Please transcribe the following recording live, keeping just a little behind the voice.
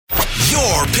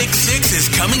Your Pick 6 is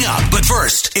coming up. But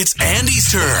first, it's Andy's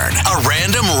turn. A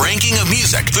random ranking of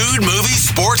music, food, movies,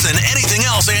 sports, and anything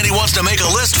else Andy wants to make a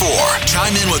list for.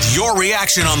 Chime in with your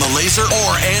reaction on the Laser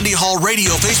or Andy Hall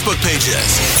Radio Facebook pages.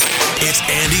 It's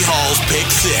Andy Hall's Pick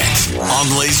 6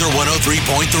 on Laser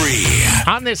 103.3.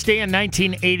 On this day in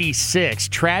 1986,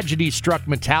 tragedy struck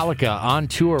Metallica on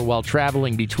tour while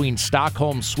traveling between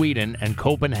Stockholm, Sweden, and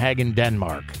Copenhagen,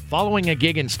 Denmark. Following a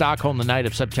gig in Stockholm the night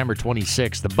of September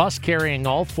 26, the bus carrying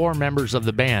all four members of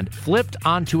the band flipped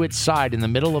onto its side in the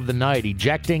middle of the night,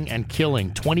 ejecting and killing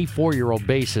 24-year-old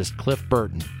bassist Cliff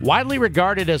Burton. Widely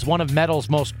regarded as one of metal's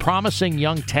most promising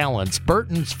young talents,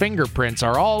 Burton's fingerprints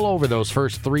are all over those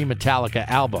first three Metallica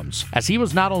albums, as he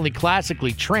was not only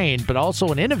classically trained, but also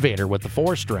an innovator with the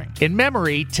four-string. In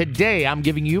memory, today I'm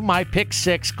giving you my Pick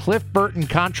 6 Cliff Burton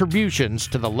contributions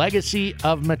to the legacy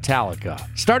of Metallica.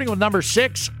 Starting with number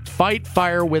 6, Fight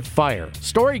Fire with Fire.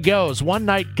 Story goes, one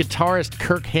night guitarist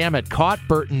Kirk Hammett caught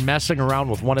Burton messing around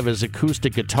with one of his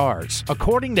acoustic guitars.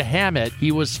 According to Hammett,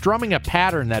 he was strumming a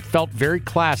pattern that felt very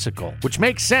classical, which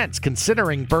makes sense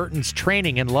considering Burton's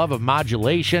training and love of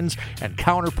modulations and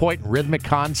counterpoint and rhythmic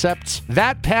concepts.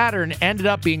 That pattern ended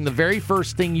up being the very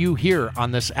first thing you hear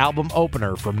on this album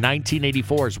opener from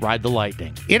 1984's Ride the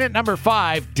Lightning. In at number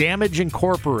 5, Damage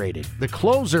Incorporated, the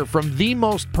closer from the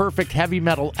most perfect heavy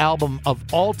metal album of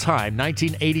all time,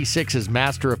 1986's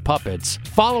Master of Puppets.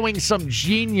 Following some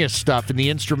genius stuff in the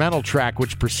instrumental track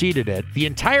which preceded it, the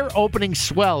entire opening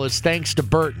swell is thanks to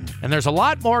Burton, and there's a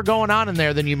lot more going on in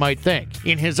there than you might think.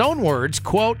 In his own words,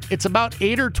 quote, "It's about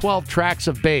 8 or 12 tracks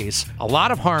of bass, a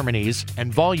lot of harmonies,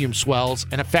 and volume swells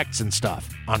and effects and stuff,"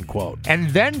 unquote. And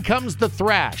then comes the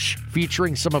thrash,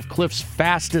 featuring some of Cliff's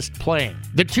fastest playing.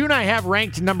 The tune I have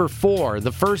ranked number 4,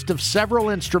 the first of several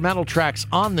instrumental tracks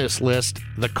on this list,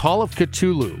 The Call of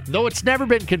Cthulhu. Though it's never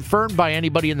been confirmed by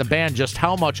anybody in the band just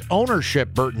how much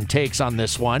ownership Burton takes on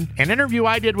this one, an interview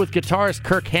I did with guitarist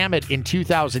Kirk Hammett in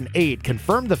 2008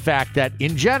 confirmed the fact that,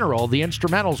 in general, the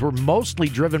instrumentals were mostly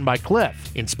driven by Cliff,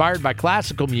 inspired by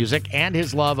classical music and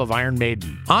his love of Iron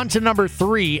Maiden. On to number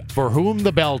 3, For Whom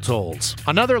the Bell Tolls.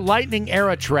 Another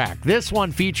Lightning-era track, this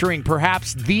one featuring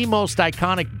perhaps the most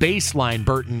iconic bass line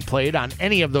Burton played on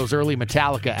any of those early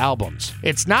Metallica albums.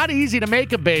 It's not easy to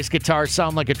make a bass guitar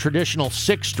sound like a traditional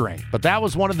 6-string, but that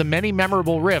was one of the many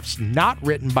memorable riffs not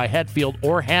written by Hetfield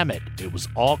or Hammett. It was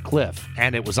all Cliff,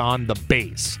 and it was on the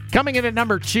bass. Coming in at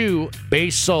number 2,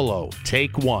 Bass Solo,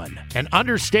 Take 1. An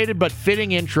understated but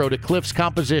fitting intro to Cliff's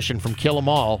composition from Kill 'Em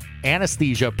All,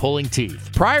 Anesthesia Pulling Teeth.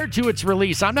 Prior to its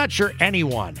release, I'm not sure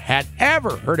anyone had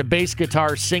ever heard a bass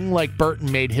guitar sing like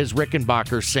Burton made his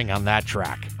Rickenbacker sing on that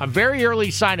track. A very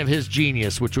early sign of his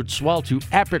genius, which would swell to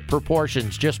epic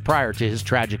proportions just prior to his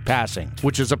tragic passing,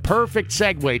 which is a perfect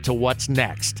segue to what's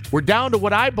next. We're down to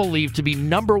what I believe to be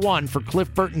number 1 for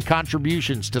Cliff Burton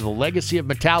contributions to the legacy of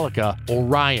Metallica,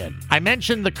 Orion. I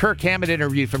mentioned the Kirk Hammett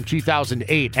interview from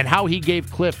 2008 and how he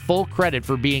gave Cliff full credit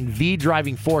for being the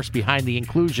driving force behind the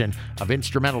inclusion of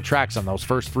instrumental tracks on those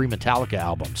first 3 Metallica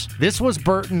albums. This was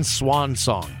Burton's swan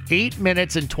song. 8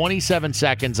 minutes and 27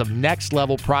 seconds of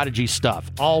next-level Prodigy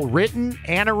stuff, all written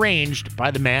and arranged by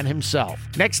the man himself.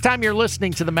 Next time you're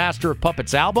listening to the Master of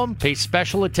Puppets album, pay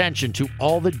special attention to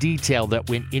all the detail that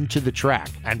went into the track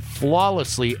and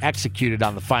flawlessly executed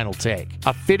on the final take.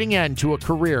 A fitting end to a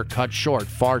career cut short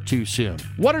far too soon.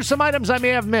 What are some items I may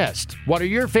have missed? What are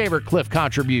your favorite Cliff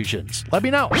contributions? Let me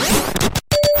know.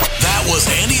 That was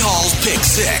Andy Hall's Pick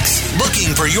 6.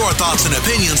 Looking for your thoughts and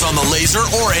opinions on the Laser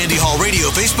or Andy Hall Radio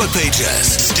Facebook pages.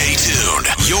 Stay tuned.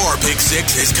 Your Pick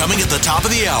 6 is coming at the top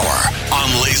of the hour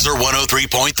on Laser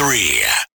 103.3.